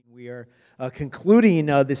We are concluding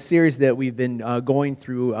this series that we've been going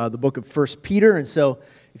through the book of 1 Peter. And so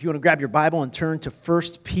if you want to grab your Bible and turn to 1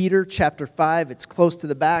 Peter chapter 5, it's close to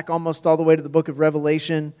the back, almost all the way to the book of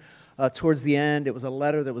Revelation. Towards the end, it was a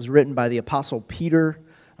letter that was written by the Apostle Peter,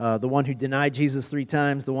 the one who denied Jesus 3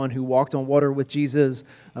 times, the one who walked on water with Jesus,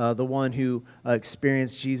 the one who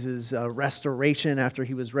experienced Jesus' restoration after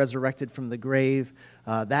he was resurrected from the grave.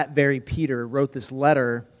 That very Peter wrote this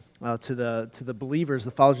letter to the believers,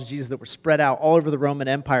 the followers of Jesus that were spread out all over the Roman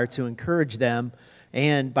Empire to encourage them,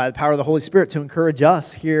 and by the power of the Holy Spirit to encourage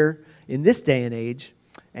us here in this day and age.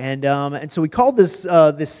 And so we called this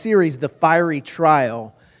series The Fiery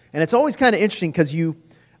Trial. And it's always kind of interesting because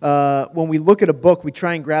when we look at a book, we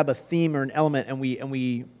try and grab a theme or an element, and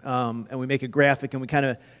we make a graphic, and we kind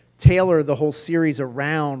of tailor the whole series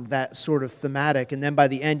around that sort of thematic. And then by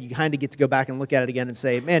the end, you kind of get to go back and look at it again and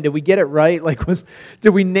say, "Man, did we get it right? Did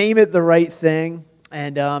we name it the right thing?"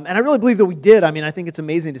 And I really believe that we did. I mean, I think it's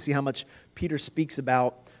amazing to see how much Peter speaks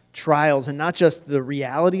about trials, and not just the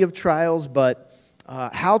reality of trials, but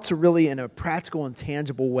how to really, in a practical and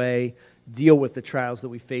tangible way, deal with the trials that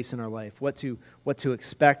we face in our life, what to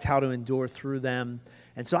expect, how to endure through them.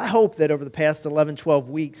 And so I hope that over the past 11,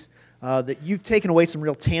 12 weeks, that you've taken away some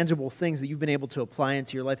real tangible things that you've been able to apply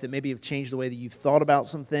into your life that maybe have changed the way that you've thought about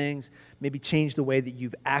some things, maybe changed the way that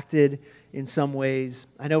you've acted in some ways.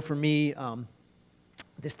 I know for me,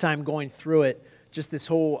 this time going through it, just this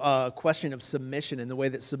whole question of submission and the way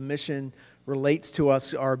that submission relates to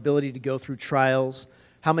us, our ability to go through trials,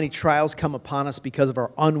 how many trials come upon us because of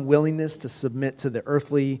our unwillingness to submit to the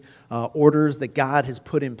earthly orders that God has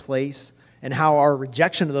put in place, and how our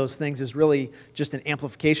rejection of those things is really just an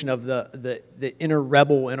amplification of the inner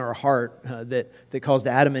rebel in our heart that caused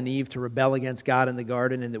Adam and Eve to rebel against God in the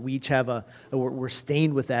garden, and that we each have we're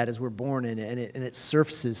stained with that as we're born, and it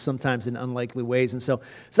surfaces sometimes in unlikely ways. And so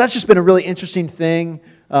that's just been a really interesting thing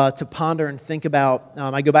to ponder and think about.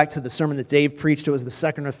 I go back to the sermon that Dave preached. It was the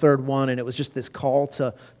second or third one, and it was just this call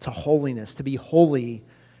to holiness, to be holy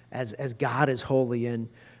as God is holy. And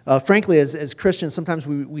frankly, as Christians, sometimes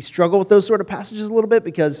we struggle with those sort of passages a little bit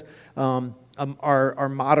because our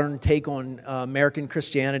modern take on American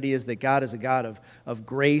Christianity is that God is a God of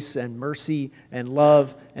grace and mercy and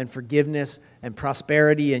love and forgiveness and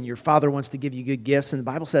prosperity, and your Father wants to give you good gifts. And the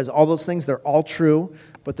Bible says all those things, they're all true,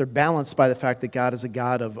 but they're balanced by the fact that God is a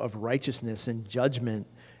God of righteousness and judgment,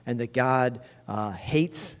 and that God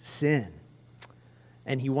hates sin.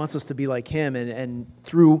 And he wants us to be like him. And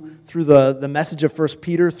through the message of 1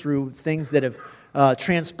 Peter, through things that have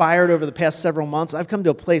transpired over the past several months, I've come to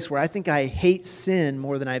a place where I think I hate sin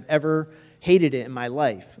more than I've ever hated it in my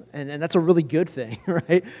life. And that's a really good thing,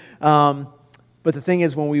 right? But the thing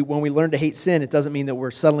is, when we learn to hate sin, it doesn't mean that we're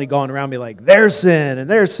suddenly going around and be like, there's sin and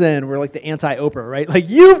there's sin. We're like the anti-Oprah, right? Like,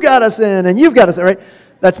 you've got to sin and you've got to sin, right?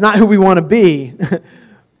 That's not who we want to be.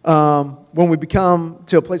 When we become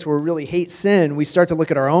to a place where we really hate sin, we start to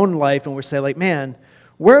look at our own life and we say, like, man,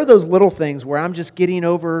 where are those little things where I'm just getting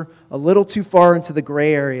over a little too far into the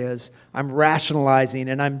gray areas? I'm rationalizing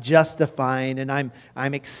and I'm justifying and I'm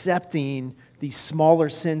accepting these smaller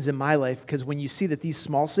sins in my life, because when you see that these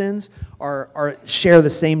small sins share the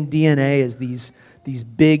same DNA as these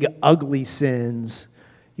big ugly sins,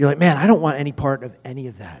 you're like, man, I don't want any part of any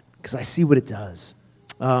of that, because I see what it does.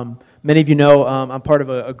 Many of you know I'm part of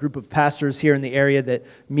a group of pastors here in the area that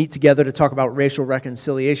meet together to talk about racial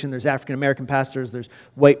reconciliation. There's African-American pastors, there's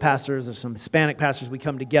white pastors, there's some Hispanic pastors. We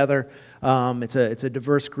come together. It's a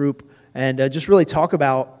diverse group, and just really talk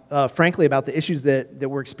about, frankly, about the issues that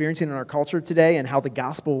we're experiencing in our culture today and how the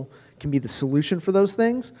gospel can be the solution for those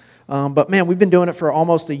things. But man, we've been doing it for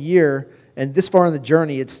almost a year, and this far in the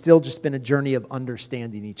journey, it's still just been a journey of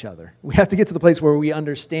understanding each other. We have to get to the place where we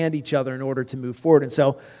understand each other in order to move forward. And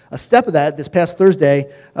so a step of that, this past Thursday,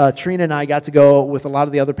 Trina and I got to go with a lot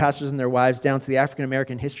of the other pastors and their wives down to the African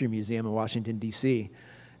American History Museum in Washington, D.C.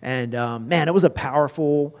 And man, it was a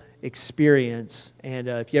powerful experience. And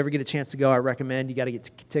if you ever get a chance to go, I recommend. You got to get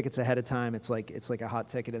tickets ahead of time. It's like a hot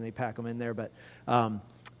ticket, and they pack them in there. But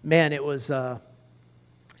man, it was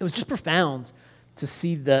just profound to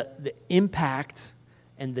see the impact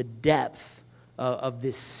and the depth of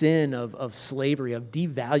this sin of slavery, of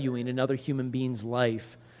devaluing another human being's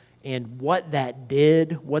life, and what that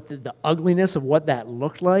did, what the ugliness of what that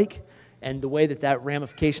looked like, and the way that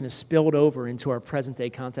ramification is spilled over into our present-day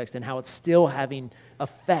context, and how it's still having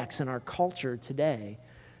effects in our culture today.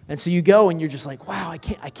 And so you go and you're just like, wow, I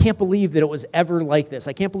can't believe that it was ever like this.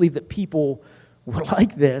 I can't believe that people were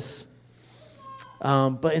like this.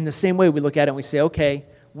 But in the same way, we look at it and we say, okay,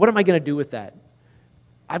 what am I going to do with that?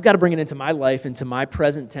 I've got to bring it into my life, into my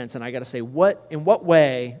present tense, and I got to say, in what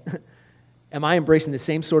way am I embracing the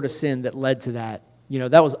same sort of sin that led to that?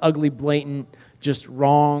 That was ugly, blatant, just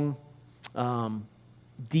wrong,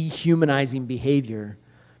 dehumanizing behavior.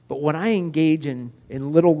 But when I engage in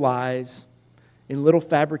little lies, in little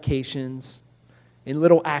fabrications, in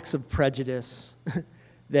little acts of prejudice,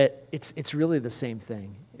 that it's really the same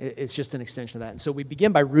thing. It's just an extension of that. And so we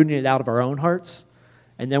begin by rooting it out of our own hearts,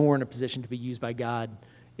 and then we're in a position to be used by God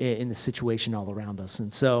in the situation all around us.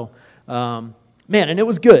 And so, and it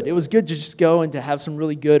was good. It was good to just go and to have some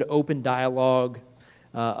really good open dialogue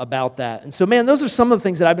about that. And so, those are some of the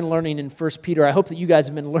things that I've been learning in 1 Peter. I hope that you guys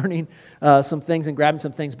have been learning some things and grabbing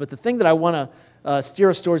some things. But the thing that I want to steer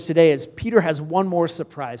us towards today is Peter has one more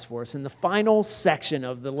surprise for us. In the final section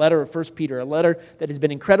of the letter of 1 Peter, a letter that has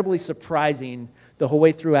been incredibly surprising the whole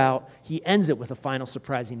way throughout, he ends it with a final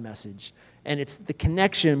surprising message. And it's the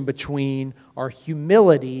connection between our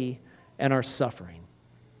humility and our suffering.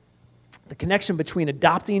 The connection between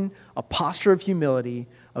adopting a posture of humility,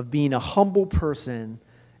 of being a humble person,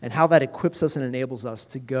 and how that equips us and enables us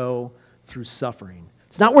to go through suffering.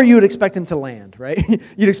 It's not where you would expect him to land, right?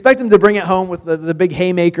 You'd expect him to bring it home with the big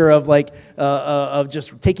haymaker of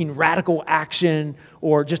just taking radical action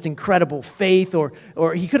or just incredible faith, or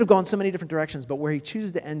he could have gone so many different directions, but where he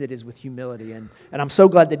chooses to end it is with humility. And I'm so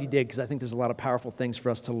glad that he did, because I think there's a lot of powerful things for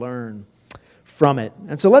us to learn from it.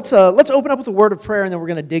 And so let's open up with a word of prayer, and then we're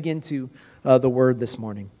going to dig into the word this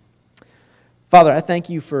morning. Father, I thank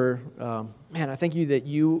you for, I thank you that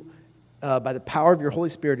you, by the power of your Holy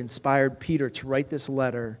Spirit, inspired Peter to write this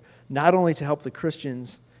letter, not only to help the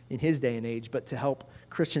Christians in his day and age, but to help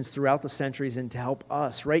Christians throughout the centuries and to help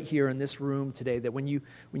us right here in this room today, that when you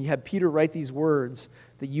had Peter write these words,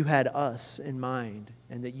 that you had us in mind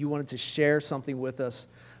and that you wanted to share something with us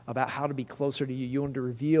about how to be closer to you. You wanted to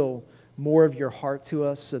reveal more of your heart to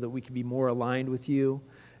us so that we could be more aligned with you,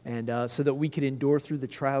 and so that we could endure through the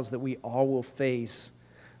trials that we all will face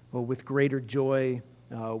with greater joy,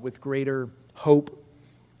 with greater hope,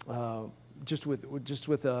 just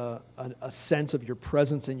with a sense of your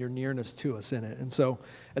presence and your nearness to us in it. And so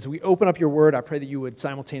as we open up your word, I pray that you would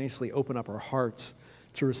simultaneously open up our hearts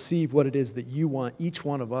to receive what it is that you want each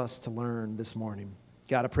one of us to learn this morning.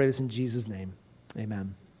 God, I pray this in Jesus' name.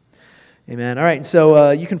 Amen. Amen. All right, and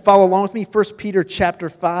so you can follow along with me. 1 Peter chapter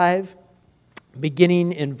 5,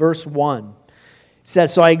 beginning in verse 1. It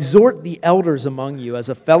says, "So I exhort the elders among you as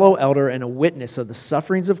a fellow elder and a witness of the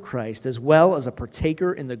sufferings of Christ, as well as a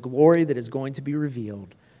partaker in the glory that is going to be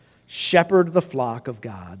revealed. Shepherd the flock of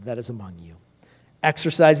God that is among you,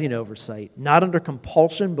 exercising oversight, not under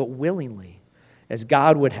compulsion, but willingly, as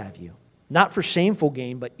God would have you, not for shameful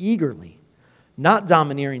gain, but eagerly, not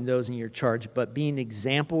domineering those in your charge, but being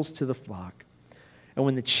examples to the flock. And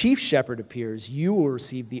when the chief shepherd appears, you will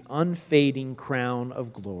receive the unfading crown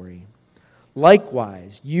of glory.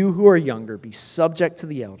 Likewise, you who are younger, be subject to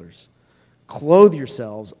the elders. Clothe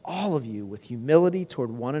yourselves, all of you, with humility toward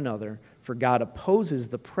one another, for God opposes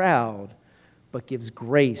the proud, but gives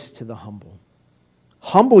grace to the humble.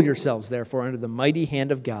 Humble yourselves, therefore, under the mighty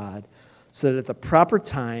hand of God, so that at the proper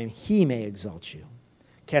time he may exalt you,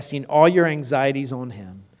 casting all your anxieties on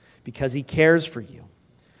him, because he cares for you.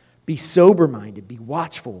 Be sober-minded, be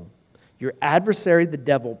watchful. Your adversary, the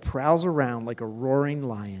devil, prowls around like a roaring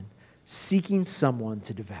lion, seeking someone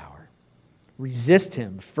to devour. Resist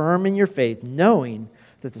him, firm in your faith, knowing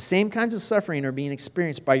that the same kinds of suffering are being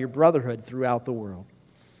experienced by your brotherhood throughout the world.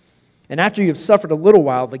 And after you have suffered a little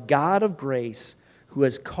while, the God of grace, who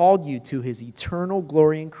has called you to his eternal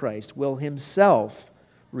glory in Christ, will himself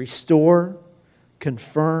restore,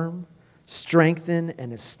 confirm, strengthen,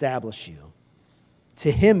 and establish you.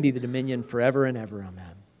 To him be the dominion forever and ever.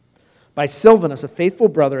 Amen. By Silvanus, a faithful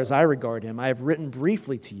brother as I regard him, I have written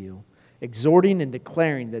briefly to you, exhorting and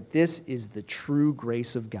declaring that this is the true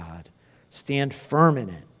grace of God. Stand firm in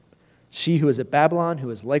it. She who is at Babylon, who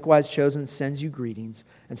is likewise chosen, sends you greetings,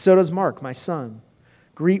 and so does Mark, my son.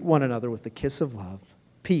 Greet one another with the kiss of love.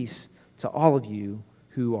 Peace to all of you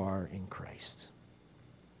who are in Christ."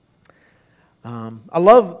 I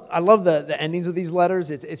love the endings of these letters.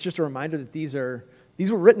 It's just a reminder that these were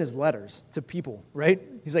written as letters to people, right?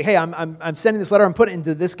 He's like, hey, I'm sending this letter. I'm putting it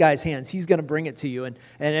into this guy's hands. He's going to bring it to you.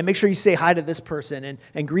 And make sure you say hi to this person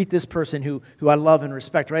and greet this person who I love and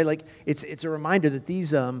respect, right? Like, it's a reminder that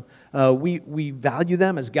these, we value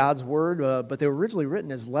them as God's word, but they were originally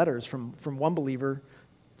written as letters from one believer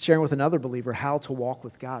sharing with another believer how to walk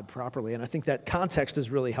with God properly. And I think that context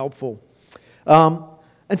is really helpful.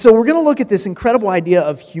 And so we're going to look at this incredible idea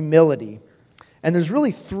of humility. And there's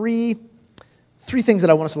really three three things that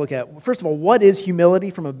I want us to look at. First of all, what is humility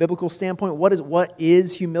from a biblical standpoint? What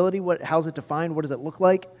is humility? How's it defined? What does it look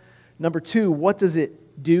like? Number two, what does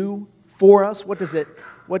it do for us? What does it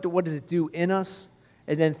do in us?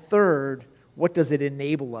 And then third, what does it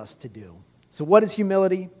enable us to do? So what is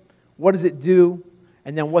humility? What does it do?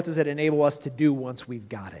 And then what does it enable us to do once we've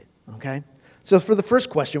got it? Okay? So for the first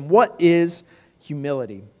question, what is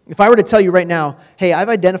humility? If I were to tell you right now, hey, I've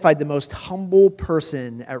identified the most humble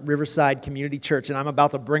person at Riverside Community Church, and I'm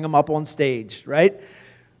about to bring them up on stage, right?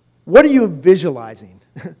 What are you visualizing?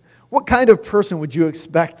 What kind of person would you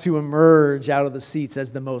expect to emerge out of the seats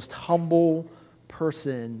as the most humble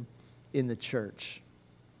person in the church?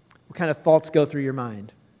 What kind of thoughts go through your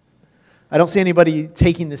mind? I don't see anybody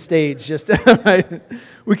taking the stage. Just right?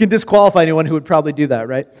 We can disqualify anyone who would probably do that,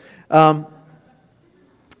 right?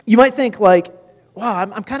 You might think like, wow,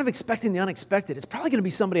 I'm kind of expecting the unexpected. It's probably going to be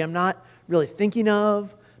somebody I'm not really thinking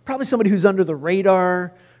of, probably somebody who's under the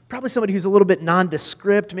radar, probably somebody who's a little bit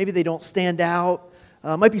nondescript. Maybe they don't stand out.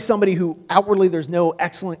 Might be somebody who outwardly there's no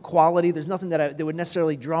excellent quality. There's nothing that would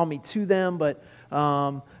necessarily draw me to them, but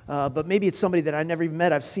maybe it's somebody that I never even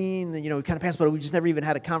met. I've seen, kind of passed, but we just never even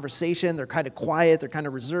had a conversation. They're kind of quiet. They're kind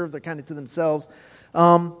of reserved. They're kind of to themselves.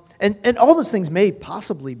 And all those things may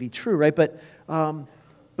possibly be true, right? But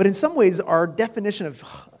in some ways, our definition of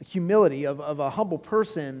humility, of a humble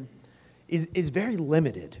person, is very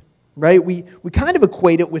limited, right? We kind of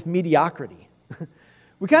equate it with mediocrity.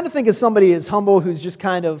 We kind of think of somebody as humble who's just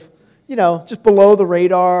kind of, just below the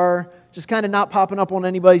radar, just kind of not popping up on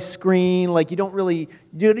anybody's screen. Like you don't really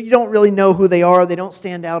know who they are. They don't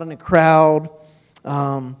stand out in a crowd.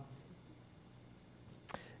 But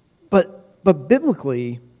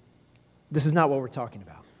biblically, this is not what we're talking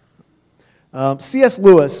about. C.S.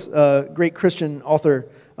 Lewis, a great Christian author,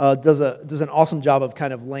 does an awesome job of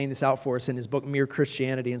kind of laying this out for us in his book, Mere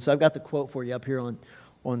Christianity. And so I've got the quote for you up here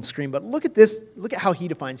on screen. But look at this. Look at how he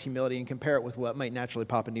defines humility and compare it with what might naturally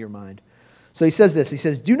pop into your mind. So he says this. He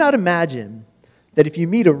says, "Do not imagine that if you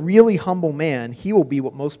meet a really humble man, he will be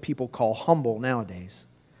what most people call humble nowadays.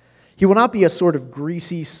 He will not be a sort of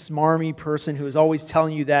greasy, smarmy person who is always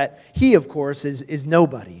telling you that he, of course, is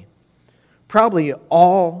nobody. Probably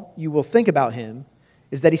all you will think about him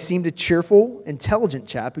is that he seemed a cheerful, intelligent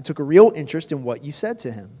chap who took a real interest in what you said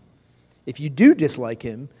to him. If you do dislike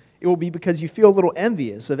him, it will be because you feel a little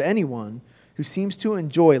envious of anyone who seems to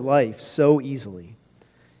enjoy life so easily.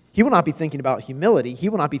 He will not be thinking about humility. He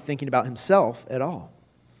will not be thinking about himself at all.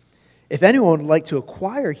 If anyone would like to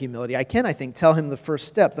acquire humility, I think, tell him the first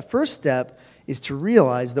step. The first step is to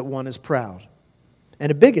realize that one is proud.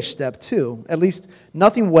 And a biggish step, too. At least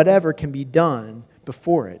nothing whatever can be done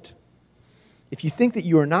before it. If you think that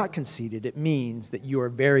you are not conceited, it means that you are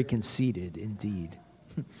very conceited indeed."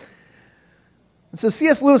 And so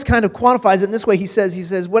C.S. Lewis kind of quantifies it in this way. He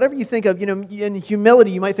says, whatever you think of, in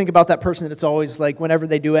humility, you might think about that person that's always like, whenever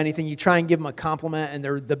they do anything, you try and give them a compliment, and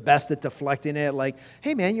they're the best at deflecting it. Like,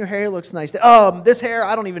 hey, man, your hair looks nice. This hair,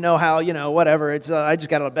 I don't even know how, whatever. It's I just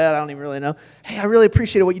got out of bed. I don't even really know. Hey, I really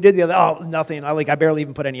appreciated what you did the other day. Oh, it was nothing. I barely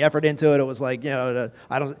even put any effort into it. It was like,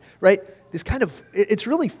 I don't, right? This kind of, it's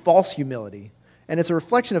really false humility. And it's a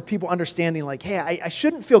reflection of people understanding like, hey, I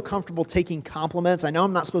shouldn't feel comfortable taking compliments. I know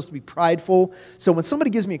I'm not supposed to be prideful. So when somebody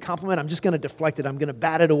gives me a compliment, I'm just going to deflect it. I'm going to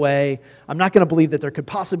bat it away. I'm not going to believe that there could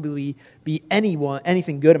possibly be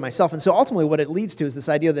anything good in myself. And so ultimately what it leads to is this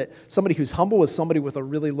idea that somebody who's humble is somebody with a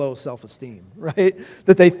really low self-esteem, right?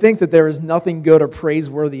 That they think that there is nothing good or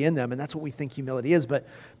praiseworthy in them. And that's what we think humility is. But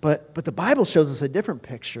the Bible shows us a different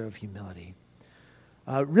picture of humility.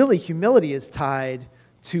 Really, humility is tied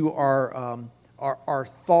to our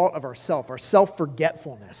thought of ourself, our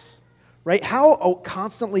self-forgetfulness, right? How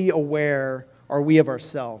constantly aware are we of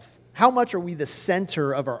ourselves? How much are we the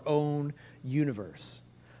center of our own universe?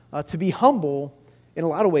 To be humble, in a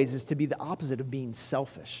lot of ways, is to be the opposite of being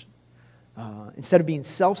selfish. Instead of being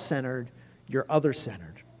self-centered, you're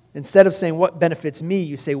other-centered. Instead of saying, what benefits me,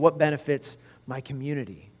 you say, what benefits my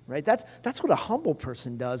community, right? That's what a humble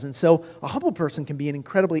person does. And so a humble person can be an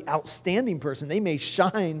incredibly outstanding person. They may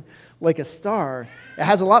shine like a star. It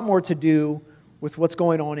has a lot more to do with what's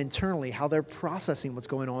going on internally, how they're processing what's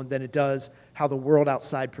going on, than it does how the world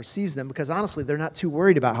outside perceives them, because honestly, they're not too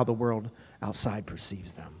worried about how the world outside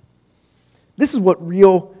perceives them. This is what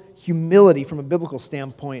real humility from a biblical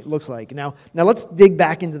standpoint looks like. Now let's dig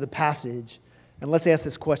back into the passage and let's ask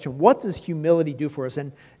this question. What does humility do for us?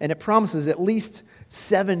 And it promises at least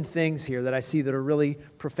 7 things here that I see that are really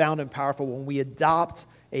profound and powerful when we adopt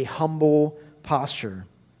a humble posture.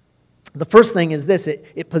 The first thing is this.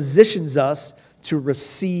 It positions us to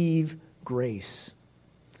receive grace.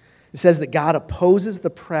 It says that God opposes the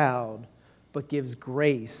proud, but gives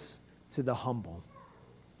grace to the humble.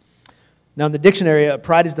 Now, in the dictionary,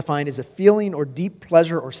 pride is defined as a feeling or deep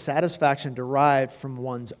pleasure or satisfaction derived from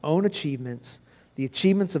one's own achievements, the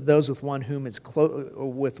achievements of those with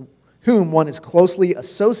whom one is closely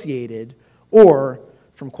associated, or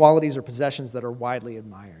from qualities or possessions that are widely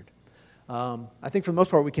admired. I think for the most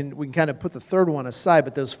part we can kind of put the third one aside,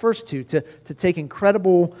 but those first two, to take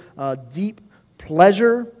incredible deep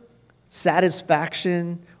pleasure,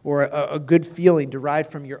 satisfaction, or a good feeling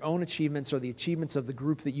derived from your own achievements or the achievements of the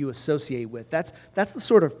group that you associate with. That's the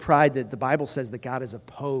sort of pride that the Bible says that God is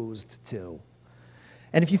opposed to.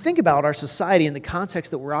 And if you think about our society in the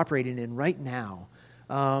context that we're operating in right now,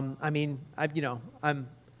 I'm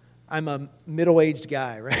a middle-aged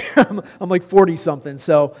guy, right? I'm like 40-something,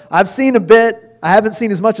 so I've seen a bit. I haven't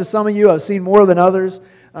seen as much as some of you. I've seen more than others.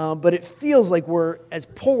 But it feels like we're as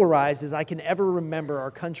polarized as I can ever remember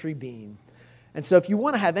our country being. And so if you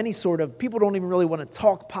want to have any sort of, people don't even really want to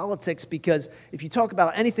talk politics, because if you talk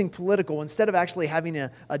about anything political, instead of actually having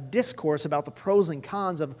a discourse about the pros and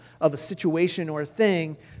cons of a situation or a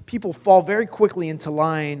thing, people fall very quickly into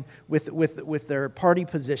line with their party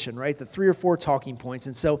position, right? The 3 or 4 talking points.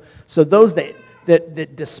 And so those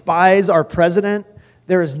that despise our president,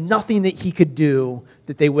 there is nothing that he could do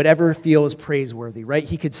that they would ever feel is praiseworthy, right?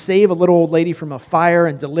 He could save a little old lady from a fire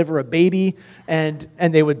and deliver a baby, and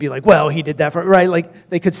they would be like, well, he did that, right? Like,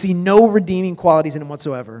 they could see no redeeming qualities in him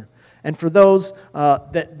whatsoever. And for those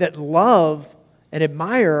that love and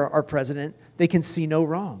admire our president, they can see no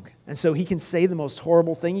wrong. And so he can say the most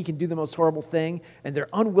horrible thing, he can do the most horrible thing, and they're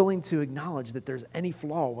unwilling to acknowledge that there's any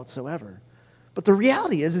flaw whatsoever. But the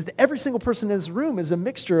reality is that every single person in this room is a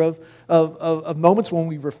mixture of moments when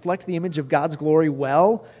we reflect the image of God's glory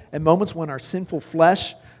well, and moments when our sinful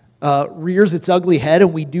flesh rears its ugly head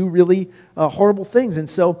and we do really horrible things. And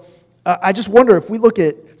so I just wonder, if we look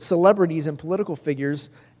at celebrities and political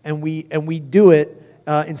figures and we do it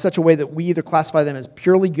in such a way that we either classify them as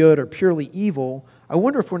purely good or purely evil, I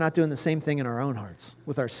wonder if we're not doing the same thing in our own hearts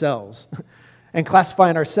with ourselves. And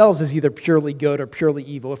classifying ourselves as either purely good or purely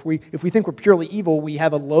evil. If we think we're purely evil, we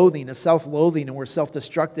have a loathing, a self-loathing, and we're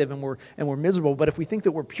self-destructive and we're miserable. But if we think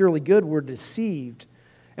that we're purely good, we're deceived,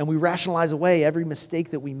 and we rationalize away every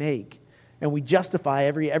mistake that we make, and we justify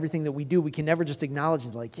everything that we do. We can never just acknowledge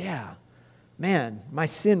it, like, yeah, man, my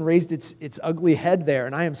sin raised its ugly head there,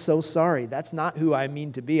 and I am so sorry. That's not who I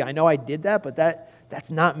mean to be. I know I did that, but that's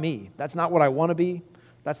not me. That's not what I want to be.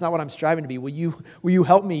 That's not what I'm striving to be. Will you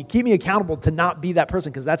help me, keep me accountable to not be that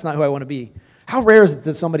person, because that's not who I want to be. How rare is it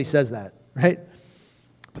that somebody says that, right?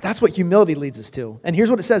 But that's what humility leads us to. And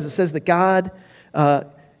here's what it says. It says that God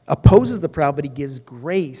opposes the proud, but he gives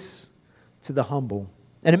grace to the humble.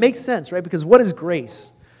 And it makes sense, right? Because what is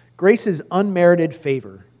grace? Grace is unmerited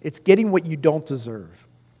favor. It's getting what you don't deserve.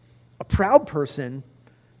 A proud person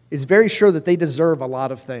is very sure that they deserve a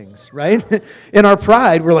lot of things, right? In our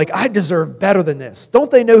pride, we're like, I deserve better than this.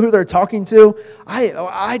 Don't they know who they're talking to?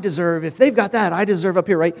 I deserve, if they've got that, I deserve up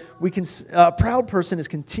here, right? A proud person is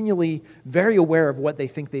continually very aware of what they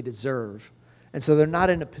think they deserve. And so they're not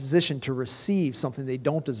in a position to receive something they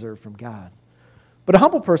don't deserve from God. But a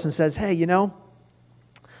humble person says, hey,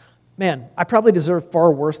 man, I probably deserve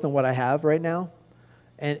far worse than what I have right now.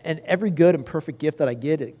 And every good and perfect gift that I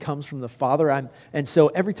get, it comes from the Father. And so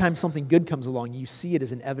every time something good comes along, you see it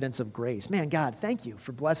as an evidence of grace. Man, God, thank you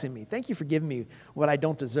for blessing me. Thank you for giving me what I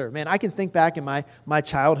don't deserve. Man, I can think back in my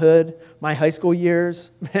childhood, my high school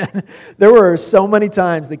years. Man, there were so many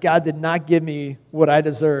times that God did not give me what I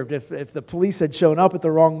deserved. If the police had shown up at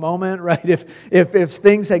the wrong moment, right? If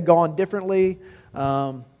things had gone differently,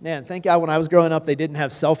 man, thank God when I was growing up, they didn't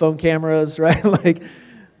have cell phone cameras, right? Like,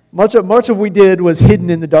 Much of what we did was hidden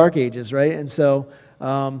in the dark ages, right? And so,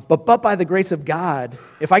 but by the grace of God,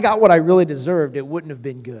 if I got what I really deserved, it wouldn't have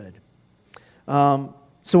been good.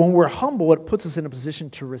 So when we're humble, it puts us in a position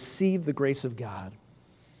to receive the grace of God.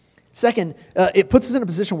 Second, it puts us in a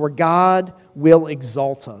position where God will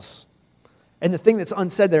exalt us. And the thing that's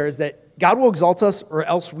unsaid there is that God will exalt us, or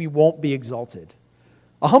else we won't be exalted.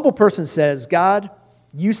 A humble person says, God,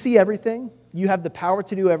 you see everything. You have the power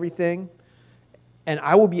to do everything. And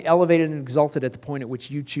I will be elevated and exalted at the point at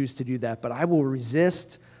which you choose to do that. But I will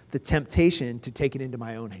resist the temptation to take it into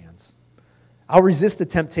my own hands. I'll resist the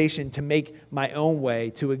temptation to make my own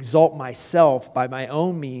way, to exalt myself by my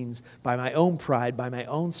own means, by my own pride, by my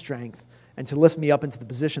own strength, and to lift me up into the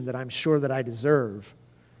position that I'm sure that I deserve.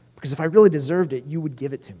 Because if I really deserved it, you would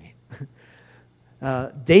give it to me.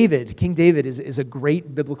 King David is a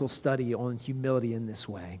great biblical study on humility in this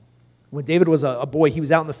way. When David was a boy, he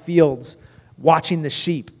was out in the fields watching the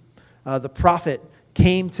sheep. The prophet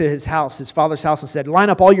came to his house, his father's house, and said, line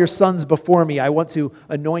up all your sons before me. I want to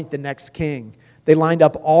anoint the next king. They lined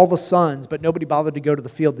up all the sons, but nobody bothered to go to the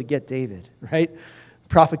field to get David, right? The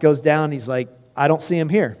prophet goes down. He's like, I don't see him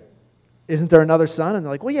here. Isn't there another son? And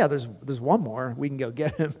they're like, well, yeah, there's one more. We can go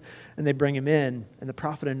get him. And they bring him in, and the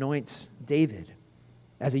prophet anoints David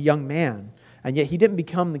as a young man. And yet he didn't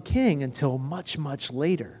become the king until much, much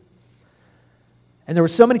later. And there were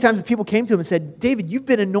so many times that people came to him and said, David, you've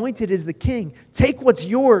been anointed as the king. Take what's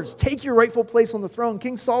yours. Take your rightful place on the throne.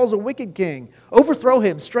 King Saul's a wicked king. Overthrow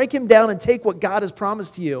him. Strike him down and take what God has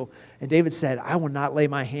promised to you. And David said, I will not lay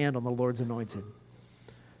my hand on the Lord's anointed.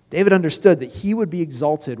 David understood that he would be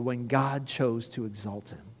exalted when God chose to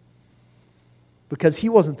exalt him. Because he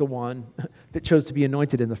wasn't the one that chose to be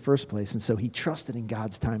anointed in the first place. And so he trusted in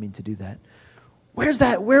God's timing to do that. Where's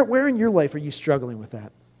that? Where in your life are you struggling with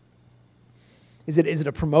that? Is it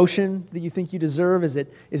a promotion that you think you deserve? Is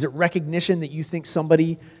it recognition that you think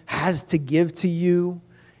somebody has to give to you?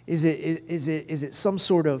 Is it some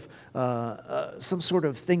sort of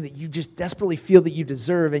thing that you just desperately feel that you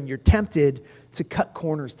deserve, and you're tempted to cut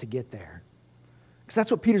corners to get there? Because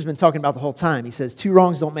that's what Peter's been talking about the whole time. He says, 2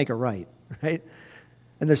 wrongs don't make a right, right?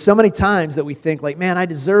 And there's so many times that we think like, man, I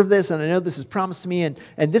deserve this, and I know this is promised to me, and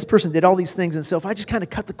this person did all these things, and so if I just kind of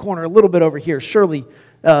cut the corner a little bit over here, surely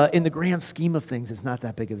in the grand scheme of things, it's not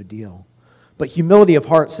that big of a deal. But humility of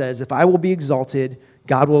heart says, if I will be exalted,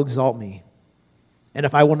 God will exalt me. And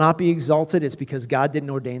if I will not be exalted, it's because God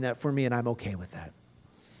didn't ordain that for me, and I'm okay with that.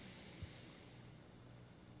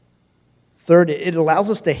 Third, it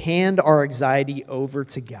allows us to hand our anxiety over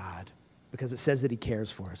to God because it says that He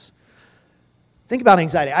cares for us. Think about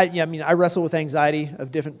anxiety. I wrestle with anxiety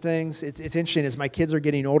of different things. It's interesting, as my kids are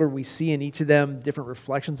getting older, we see in each of them different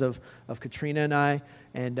reflections of Katrina and I.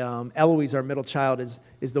 And Eloise, our middle child, is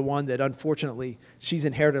the one that, unfortunately, she's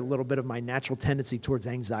inherited a little bit of my natural tendency towards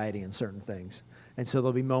anxiety in certain things. And so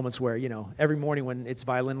there'll be moments where, every morning when it's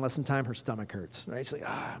violin lesson time, her stomach hurts, right? She's like,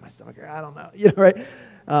 my stomach hurts, I don't know, right?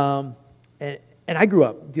 And I grew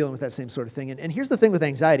up dealing with that same sort of thing. And here's the thing with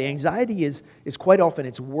anxiety. Anxiety is quite often,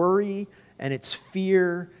 it's worry, and it's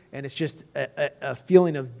fear, and it's just a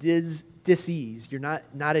feeling of dis-ease. You're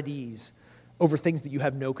not at ease over things that you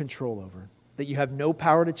have no control over, that you have no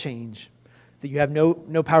power to change, that you have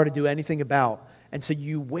no power to do anything about. And so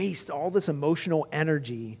you waste all this emotional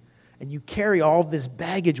energy, and you carry all this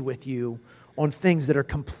baggage with you on things that are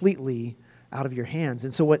completely out of your hands.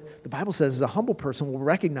 And so what the Bible says is a humble person will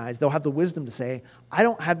recognize, they'll have the wisdom to say, I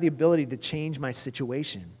don't have the ability to change my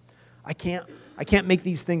situation. I can't make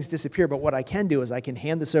these things disappear, but what I can do is I can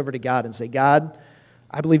hand this over to God and say, God,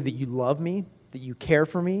 I believe that you love me, that you care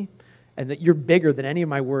for me, and that you're bigger than any of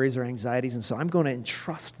my worries or anxieties, and so I'm going to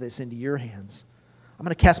entrust this into your hands. I'm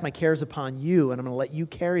going to cast my cares upon you, and I'm going to let you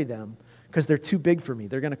carry them because they're too big for me.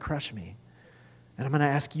 They're going to crush me. And I'm going to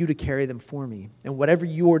ask you to carry them for me. And whatever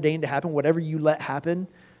you ordain to happen, whatever you let happen,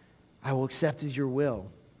 I will accept as your will.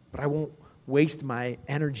 But I won't waste my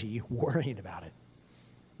energy worrying about it.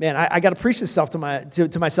 Man, I got to preach this stuff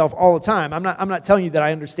to myself all the time. I'm not telling you that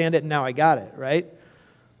I understand it and now I got it, right?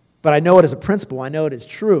 But I know it as a principle. I know it is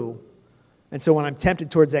true. And so when I'm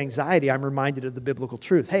tempted towards anxiety, I'm reminded of the biblical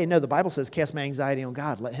truth. Hey, no, the Bible says, cast my anxiety on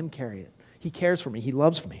God. Let Him carry it. He cares for me. He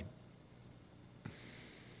loves me.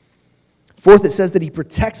 Fourth, it says that He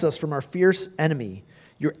protects us from our fierce enemy.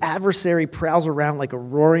 Your adversary prowls around like a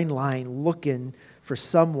roaring lion looking for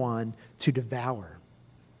someone to devour.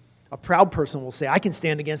 A proud person will say, I can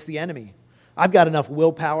stand against the enemy. I've got enough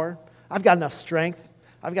willpower. I've got enough strength.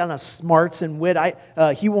 I've got enough smarts and wit.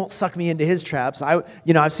 He won't suck me into his traps.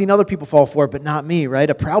 I've seen other people fall for it, but not me, right?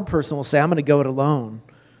 A proud person will say, I'm going to go it alone.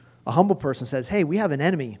 A humble person says, hey, we have an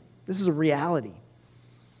enemy. This is a reality.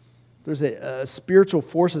 There's spiritual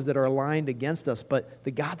forces that are aligned against us, but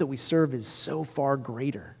the God that we serve is so far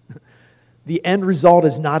greater. The end result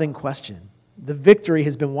is not in question. The victory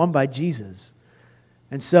has been won by Jesus.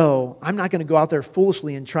 And so I'm not going to go out there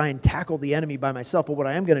foolishly and try and tackle the enemy by myself, but what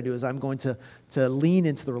I am going to do is I'm going to lean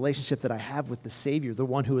into the relationship that I have with the Savior, the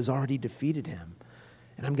one who has already defeated him.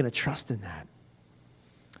 And I'm going to trust in that.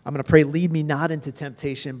 I'm going to pray, lead me not into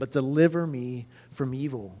temptation, but deliver me from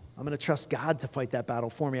evil. I'm going to trust God to fight that battle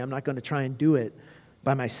for me. I'm not going to try and do it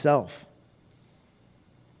by myself.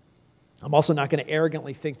 I'm also not going to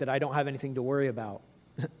arrogantly think that I don't have anything to worry about.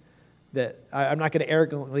 That I'm not going to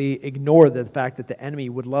arrogantly ignore the fact that the enemy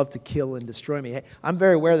would love to kill and destroy me. I'm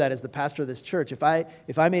very aware of that as the pastor of this church. If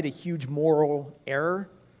I made a huge moral error,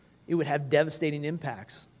 it would have devastating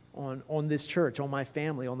impacts on this church, on my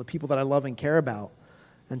family, on the people that I love and care about.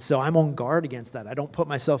 And so I'm on guard against that. I don't put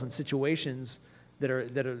myself in situations that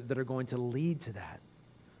are going to lead to that.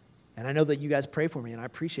 And I know that you guys pray for me, and I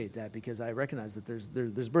appreciate that because I recognize that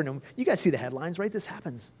there's burden. You guys see the headlines, right? This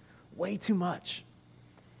happens way too much.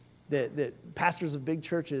 That pastors of big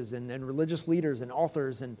churches and religious leaders and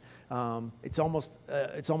authors, and it's almost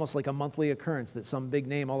like a monthly occurrence that some big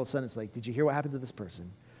name, all of a sudden it's like, did you hear what happened to this person?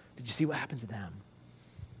 Did you see what happened to them?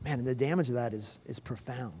 Man, and the damage of that is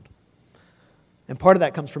profound. And part of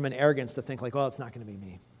that comes from an arrogance to think like, well, it's not going to be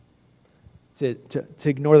me. To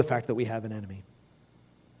ignore the fact that we have an enemy.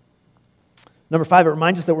 Number 5, it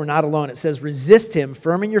reminds us that we're not alone. It says, resist him,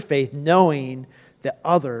 firm in your faith, knowing that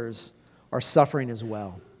others are suffering as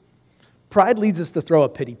well. Pride leads us to throw a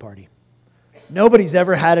pity party. Nobody's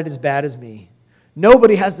ever had it as bad as me.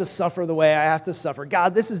 Nobody has to suffer the way I have to suffer.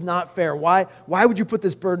 God, this is not fair. Why would you put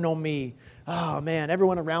this burden on me? Oh, man,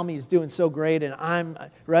 everyone around me is doing so great, and I'm,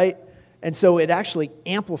 right? And so it actually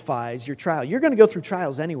amplifies your trial. You're going to go through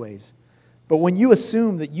trials anyways. But when you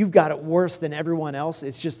assume that you've got it worse than everyone else,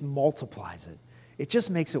 it just multiplies it. It just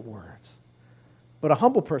makes it worse. But a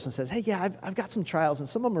humble person says, hey, yeah, I've got some trials, and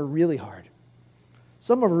some of them are really hard.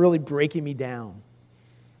 Some of them are really breaking me down.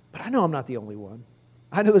 But I know I'm not the only one.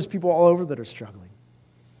 I know there's people all over that are struggling.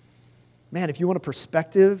 Man, if you want a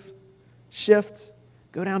perspective shift,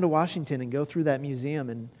 go down to Washington and go through that museum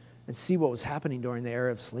and see what was happening during the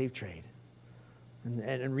era of slave trade.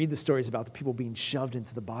 And read the stories about the people being shoved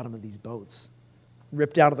into the bottom of these boats,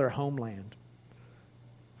 ripped out of their homeland,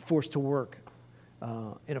 forced to work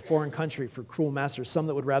in a foreign country for cruel masters, some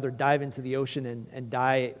that would rather dive into the ocean and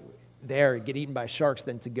die there, get eaten by sharks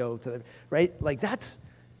than to go to the, right? Like that's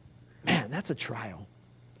a trial.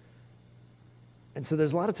 And so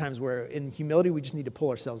there's a lot of times where in humility we just need to pull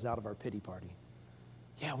ourselves out of our pity party.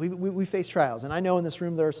 Yeah, we face trials. And I know in this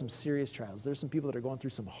room there are some serious trials. There's some people that are going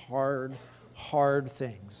through some hard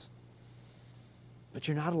things. But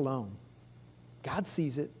you're not alone. God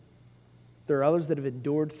sees it. There are others that have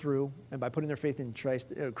endured through, and by putting their faith in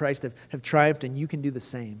Christ have triumphed, and you can do the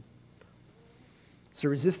same. So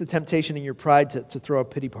resist the temptation in your pride to throw a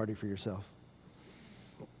pity party for yourself.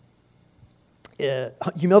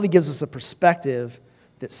 Humility gives us a perspective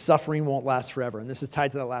that suffering won't last forever. And this is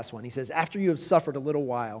tied to that last one. He says, after you have suffered a little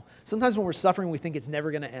while, sometimes when we're suffering, we think it's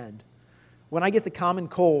never going to end. When I get the common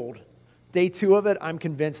cold, day 2 of it, I'm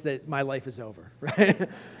convinced that my life is over, right?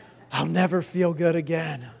 I'll never feel good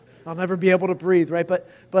again. I'll never be able to breathe, right?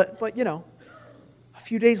 But you know, a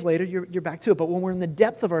few days later, you're back to it. But when we're in the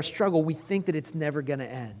depth of our struggle, we think that it's never going to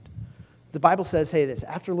end. The Bible says, hey, this,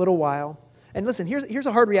 after a little while, and listen, here's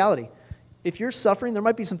a hard reality. If you're suffering, there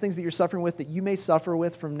might be some things that you're suffering with that you may suffer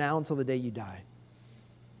with from now until the day you die.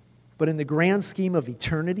 But in the grand scheme of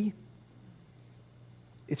eternity,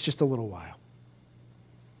 it's just a little while.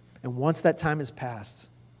 And once that time has passed,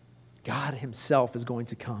 God himself is going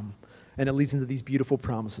to come. And it leads into these beautiful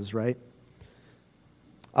promises, right?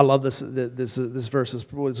 I love this verse. This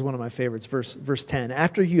is one of my favorites. Verse 10.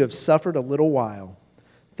 After you have suffered a little while,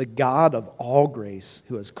 the God of all grace,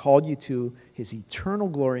 who has called you to his eternal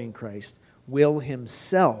glory in Christ, will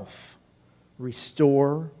himself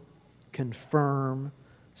restore, confirm,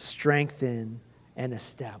 strengthen, and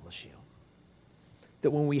establish you.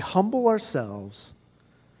 That when we humble ourselves,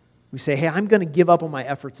 we say, hey, I'm going to give up on my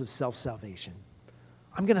efforts of self-salvation.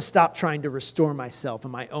 I'm going to stop trying to restore myself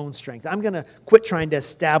and my own strength. I'm going to quit trying to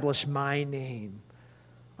establish my name.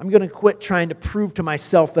 I'm going to quit trying to prove to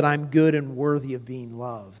myself that I'm good and worthy of being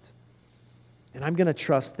loved. And I'm going to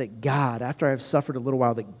trust that God, after I've suffered a little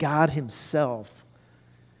while, that God himself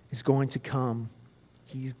is going to come.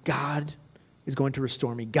 God is going to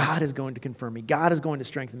restore me. God is going to confirm me. God is going to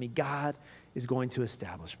strengthen me. God is going to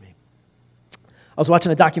establish me. I was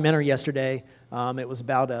watching a documentary yesterday. It was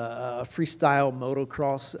about a freestyle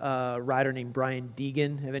motocross rider named Brian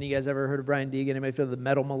Deegan. Have any of you guys ever heard of Brian Deegan? Anybody feel the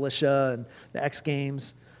Metal Militia and the X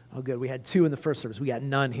Games? Oh, good. We had 2 in the first service. We got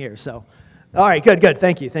none here. So, all right, good.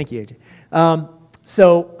 Thank you, AJ.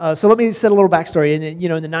 So let me set a little backstory. In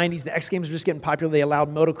the 90s, the X Games were just getting popular. They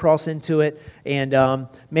allowed motocross into it. And,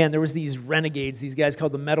 man, there was these renegades, these guys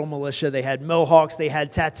called the Metal Militia. They had mohawks. They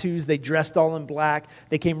had tattoos. They dressed all in black.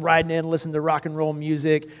 They came riding in, listened to rock and roll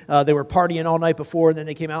music. They were partying all night before, and then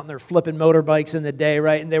they came out and they're flipping motorbikes in the day,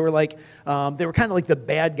 right? And they were like, they were kind of like the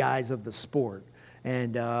bad guys of the sport.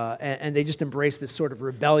 And they just embraced this sort of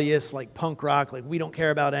rebellious, like punk rock, like we don't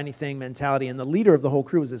care about anything mentality. And the leader of the whole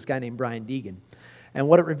crew was this guy named Brian Deegan. And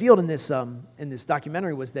what it revealed in this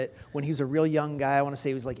documentary was that when he was a real young guy, I want to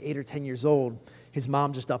say he was like 8 or 10 years old, his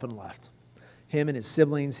mom just up and left. Him and his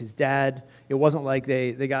siblings, his dad, it wasn't like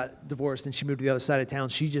they got divorced and she moved to the other side of town.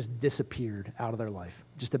 She just disappeared out of their life,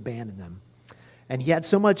 just abandoned them. And he had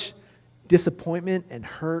so much disappointment and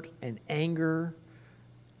hurt and anger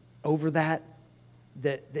over that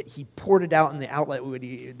that he poured it out in the outlet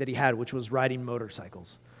that he had, which was riding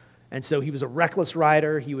motorcycles. And so he was a reckless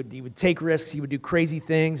rider. He would take risks. He would do crazy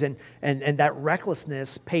things, and that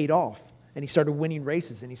recklessness paid off. And he started winning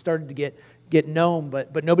races, and he started to get known,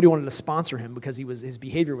 but nobody wanted to sponsor him because his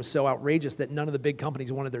behavior was so outrageous that none of the big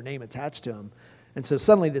companies wanted their name attached to him. And so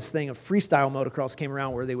suddenly this thing of freestyle motocross came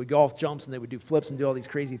around where they would go off jumps and they would do flips and do all these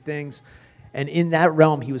crazy things. And in that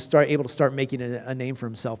realm, he was able to start making a name for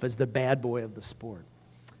himself as the bad boy of the sport.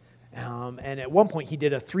 And at one point, he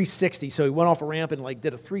did a 360. So he went off a ramp and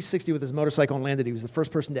did a 360 with his motorcycle and landed. He was the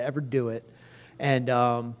first person to ever do it. And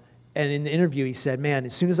in the interview, he said, man,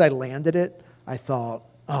 as soon as I landed it, I thought,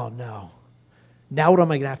 oh, no. Now what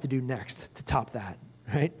am I going to have to do next to top that,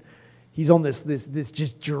 right? He's on this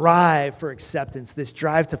just drive for acceptance, this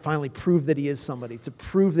drive to finally prove that he is somebody, to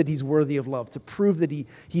prove that he's worthy of love, to prove that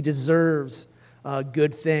he deserves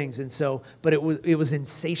good things. And so, but it was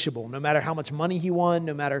insatiable. No matter how much money he won,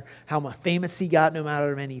 no matter how much famous he got, no matter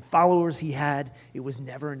how many followers he had, it was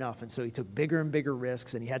never enough. And so he took bigger and bigger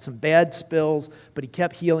risks, and he had some bad spills, but he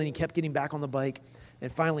kept healing, he kept getting back on the bike.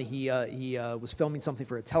 And finally, he was filming something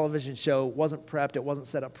for a television show. It wasn't prepped. It wasn't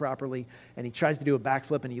set up properly. And he tries to do a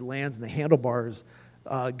backflip, and he lands, and the handlebars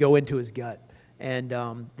go into his gut. And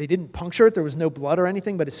they didn't puncture it. There was no blood or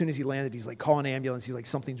anything. But as soon as he landed, he's like, call an ambulance. He's like,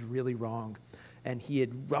 something's really wrong. And he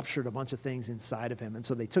had ruptured a bunch of things inside of him. And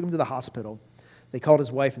so they took him to the hospital. They called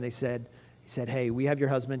his wife, and he said, hey, we have your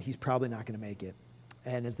husband. He's probably not going to make it.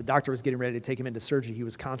 And as the doctor was getting ready to take him into surgery, he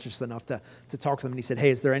was conscious enough to talk to them. And he said, hey,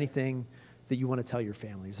 is there anything that you want to tell your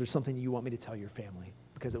family? Is there something you want me to tell your family?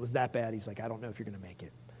 Because it was that bad. He's like, I don't know if you're going to make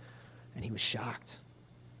it. And he was shocked.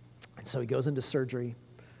 And so he goes into surgery.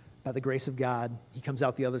 By the grace of God, he comes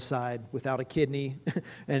out the other side without a kidney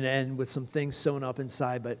and with some things sewn up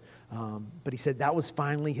inside. But he said that was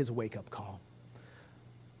finally his wake-up call.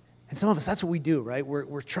 And some of us, that's what we do, right?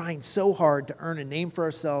 We're trying so hard to earn a name for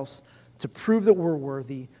ourselves, to prove that we're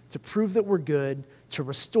worthy, to prove that we're good, to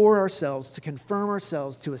restore ourselves, to confirm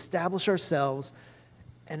ourselves, to establish ourselves.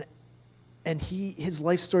 And his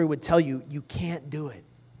life story would tell you, you can't do it.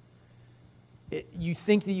 You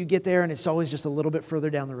think that you get there, and it's always just a little bit further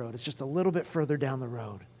down the road. It's just a little bit further down the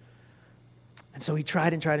road. And so he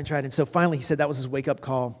tried and tried and tried. And so finally he said that was his wake-up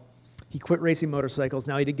call. He quit racing motorcycles.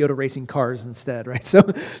 Now he did go to racing cars instead, right? So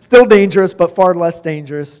still dangerous, but far less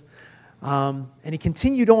dangerous. And he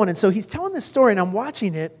continued on. And so he's telling this story, and I'm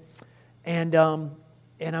watching it, and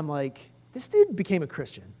I'm like, this dude became a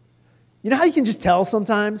Christian. You know how you can just tell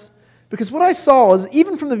sometimes? Because what I saw is,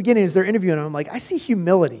 even from the beginning as they're interviewing him, I'm like, I see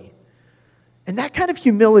humility. And that kind of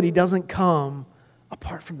humility doesn't come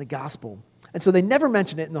apart from the gospel. And so they never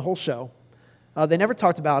mentioned it in the whole show. They never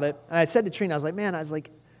talked about it. And I said to Trina, I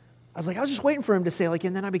was just waiting for him to say,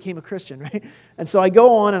 and then I became a Christian, right? And so I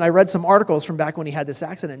go on and I read some articles from back when he had this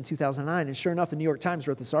accident in 2009. And sure enough, the New York Times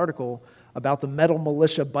wrote this article about the metal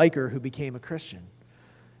militia biker who became a Christian.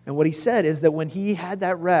 And what he said is that when he had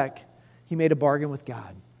that wreck, he made a bargain with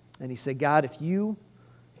God. And he said, God, if you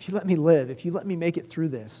let me live, if you let me make it through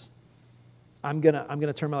this, I'm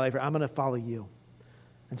gonna turn my life around. I'm gonna follow you.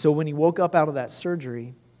 And so when he woke up out of that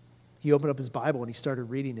surgery, he opened up his Bible and he started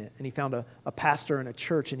reading it. And he found a pastor in a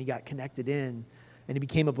church, and he got connected in, and he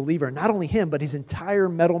became a believer. And not only him, but his entire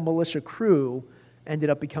metal militia crew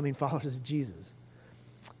ended up becoming followers of Jesus.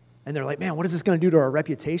 And they're like, man, what is this going to do to our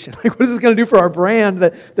reputation? What is this going to do for our brand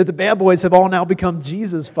that the bad boys have all now become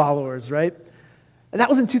Jesus followers, right? And that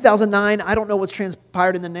was in 2009. I don't know what's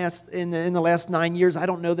transpired in the last 9 years. I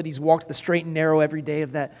don't know that he's walked the straight and narrow every day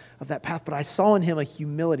of that path. But I saw in him a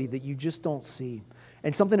humility that you just don't see.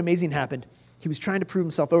 And something amazing happened. He was trying to prove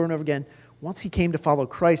himself over and over again. Once he came to follow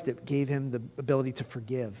Christ, it gave him the ability to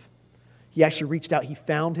forgive. He actually reached out. He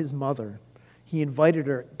found his mother. He invited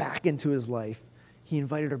her back into his life. He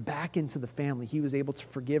invited her back into the family. He was able to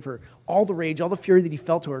forgive her. All the rage, all the fury that he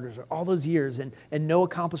felt toward her, all those years, and no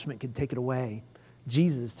accomplishment could take it away.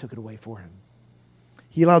 Jesus took it away for him.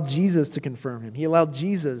 He allowed Jesus to confirm him. He allowed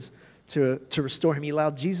Jesus to restore him. He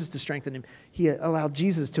allowed Jesus to strengthen him. He allowed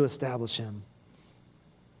Jesus to establish him.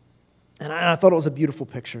 And I thought it was a beautiful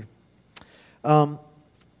picture. The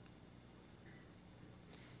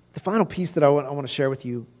final piece that I want to share with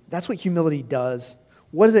you, that's what humility does.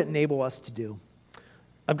 What does it enable us to do?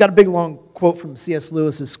 I've got a big long quote from C.S.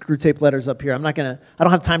 Lewis's Screwtape Letters up here. I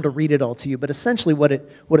don't have time to read it all to you, but essentially what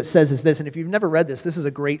it says is this, and if you've never read this, this is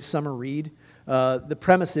a great summer read. The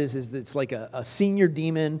premise is that it's like a senior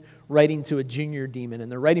demon writing to a junior demon, and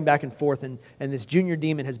they're writing back and forth, and this junior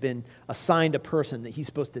demon has been assigned a person that he's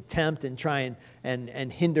supposed to tempt and try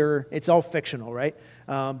and hinder. It's all fictional, right?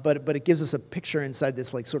 But it gives us a picture inside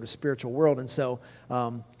this like sort of spiritual world, and so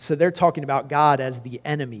they're talking about God as the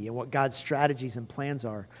enemy and what God's strategies and plans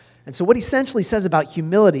are. And so what he essentially says about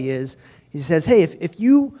humility is, he says, hey,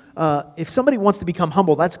 if somebody wants to become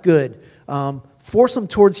humble, that's good. Force them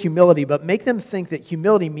towards humility, but make them think that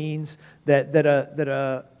humility means that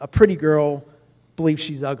a pretty girl believes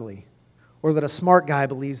she's ugly, or that a smart guy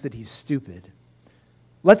believes that he's stupid.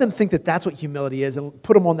 Let them think that that's what humility is, and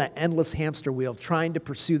put them on that endless hamster wheel of trying to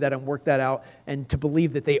pursue that and work that out, and to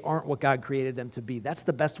believe that they aren't what God created them to be. That's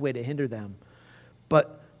the best way to hinder them.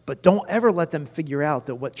 But don't ever let them figure out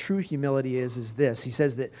that what true humility is this. He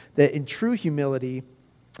says that in true humility,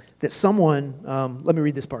 that someone, let me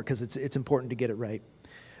read this part because it's important to get it right.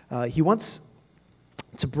 He wants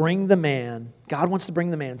to bring the man, God wants to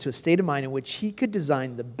bring the man to a state of mind in which he could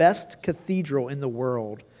design the best cathedral in the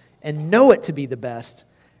world and know it to be the best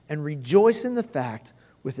and rejoice in the fact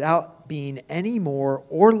without being any more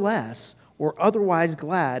or less or otherwise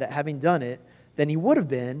glad at having done it than he would have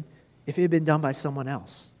been if it had been done by someone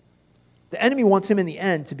else. The enemy wants him in the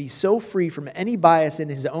end to be so free from any bias in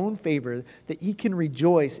his own favor that he can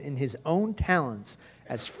rejoice in his own talents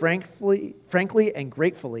as frankly and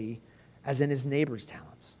gratefully as in his neighbor's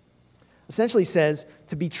talents. Essentially says,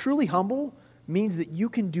 to be truly humble means that you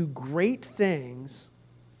can do great things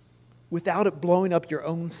without it blowing up your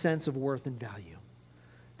own sense of worth and value.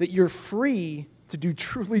 That you're free to do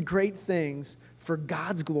truly great things for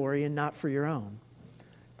God's glory and not for your own.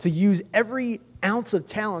 To use every ounce of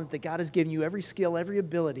talent that God has given you, every skill, every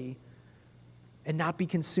ability, and not be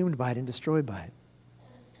consumed by it and destroyed by it.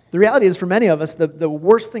 The reality is, for many of us, the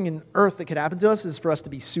worst thing in earth that could happen to us is for us to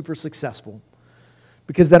be super successful.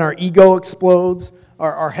 Because then our ego explodes,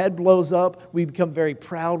 our head blows up, we become very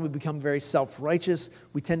proud, we become very self-righteous,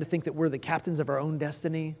 we tend to think that we're the captains of our own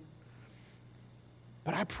destiny.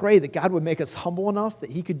 But I pray that God would make us humble enough that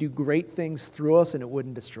he could do great things through us and it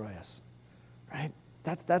wouldn't destroy us. Right?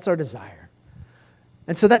 That's our desire.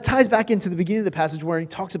 And so that ties back into the beginning of the passage where he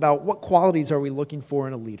talks about what qualities are we looking for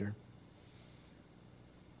in a leader.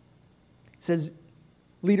 He says,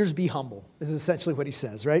 leaders be humble. This is essentially what he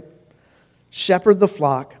says, right? Shepherd the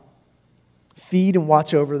flock, feed and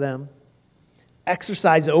watch over them,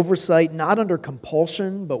 exercise oversight not under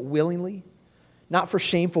compulsion but willingly, not for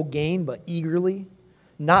shameful gain but eagerly,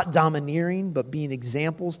 not domineering but being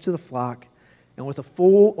examples to the flock, and with a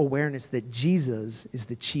full awareness that Jesus is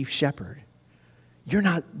the chief shepherd. You're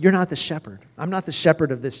not the shepherd. I'm not the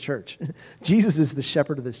shepherd of this church. Jesus is the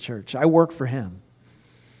shepherd of this church. I work for him.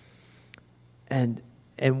 And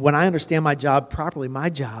when I understand my job properly, my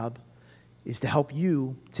job is to help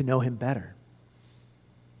you to know him better.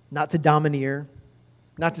 Not to domineer,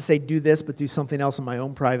 not to say do this but do something else in my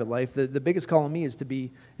own private life. The biggest call on me is to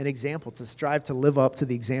be an example, to strive to live up to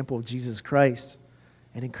the example of Jesus Christ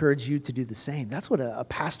and encourage you to do the same. That's what a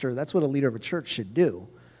pastor, that's what a leader of a church should do.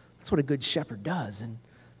 That's what a good shepherd does. And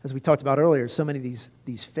as we talked about earlier, so many of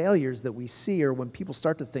these failures that we see are when people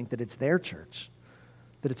start to think that it's their church,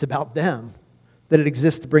 that it's about them, that it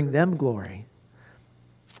exists to bring them glory.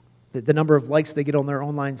 That the number of likes they get on their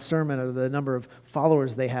online sermon, or the number of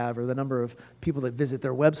followers they have, or the number of people that visit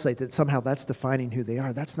their website, that somehow that's defining who they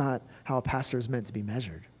are. That's not how a pastor is meant to be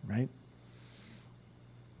measured, right?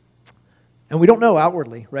 And we don't know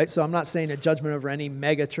outwardly, right? So I'm not saying a judgment over any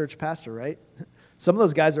mega church pastor, right? Some of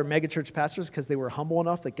those guys are mega church pastors because they were humble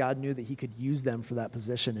enough that God knew that he could use them for that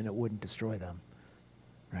position and it wouldn't destroy them,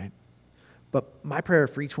 right? But my prayer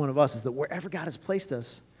for each one of us is that wherever God has placed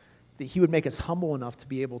us, that he would make us humble enough to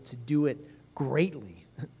be able to do it greatly,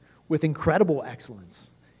 with incredible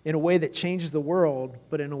excellence, in a way that changes the world,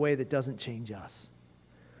 but in a way that doesn't change us,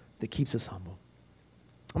 that keeps us humble.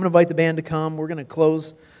 I'm going to invite the band to come. We're going to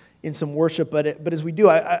close in some worship, but as we do,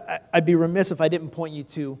 I'd be remiss if I didn't point you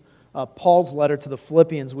to Paul's letter to the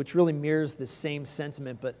Philippians, which really mirrors this same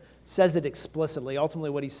sentiment, but says it explicitly. Ultimately,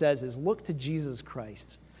 what he says is, look to Jesus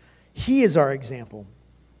Christ. He is our example.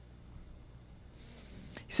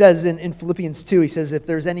 He says in Philippians 2, he says, if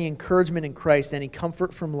there's any encouragement in Christ, any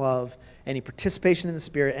comfort from love, any participation in the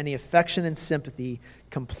Spirit, any affection and sympathy,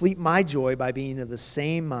 complete my joy by being of the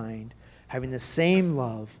same mind, having the same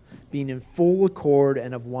love, being in full accord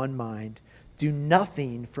and of one mind. Do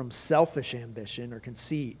nothing from selfish ambition or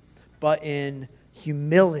conceit, but in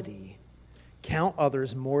humility count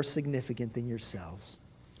others more significant than yourselves.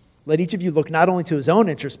 Let each of you look not only to his own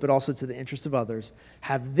interest, but also to the interest of others.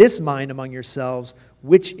 Have this mind among yourselves,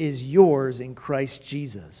 which is yours in Christ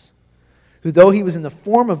Jesus, who though he was in the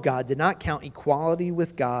form of God, did not count equality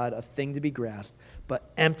with God a thing to be grasped, but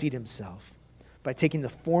emptied himself by taking the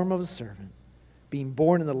form of a servant, being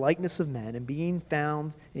born in the likeness of men, and being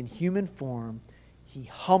found in human form, he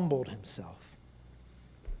humbled himself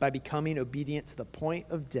by becoming obedient to the point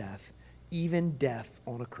of death, even death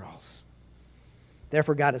on a cross.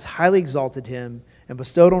 Therefore God has highly exalted him and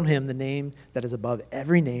bestowed on him the name that is above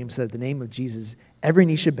every name, so that at the name of Jesus every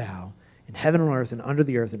knee should bow, in heaven and on earth and under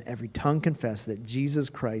the earth, and every tongue confess that Jesus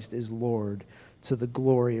Christ is Lord, to the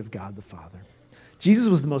glory of God the Father. Jesus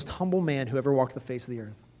was the most humble man who ever walked the face of the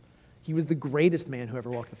earth. He was the greatest man who ever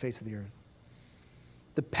walked the face of the earth.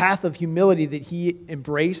 The path of humility that he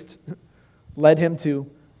embraced led him to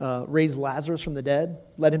raise Lazarus from the dead,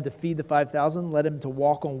 led him to feed the 5,000, led him to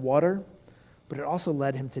walk on water, but it also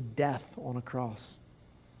led him to death on a cross.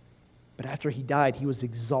 But after he died, he was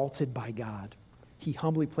exalted by God. He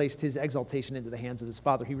humbly placed his exaltation into the hands of his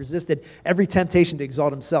Father. He resisted every temptation to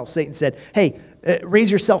exalt himself. Satan said, hey,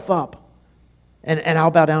 raise yourself up, and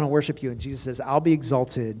I'll bow down and worship you. And Jesus says, I'll be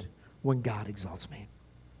exalted when God exalts me.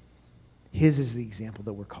 His is the example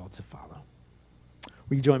that we're called to follow.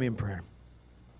 Will you join me in prayer?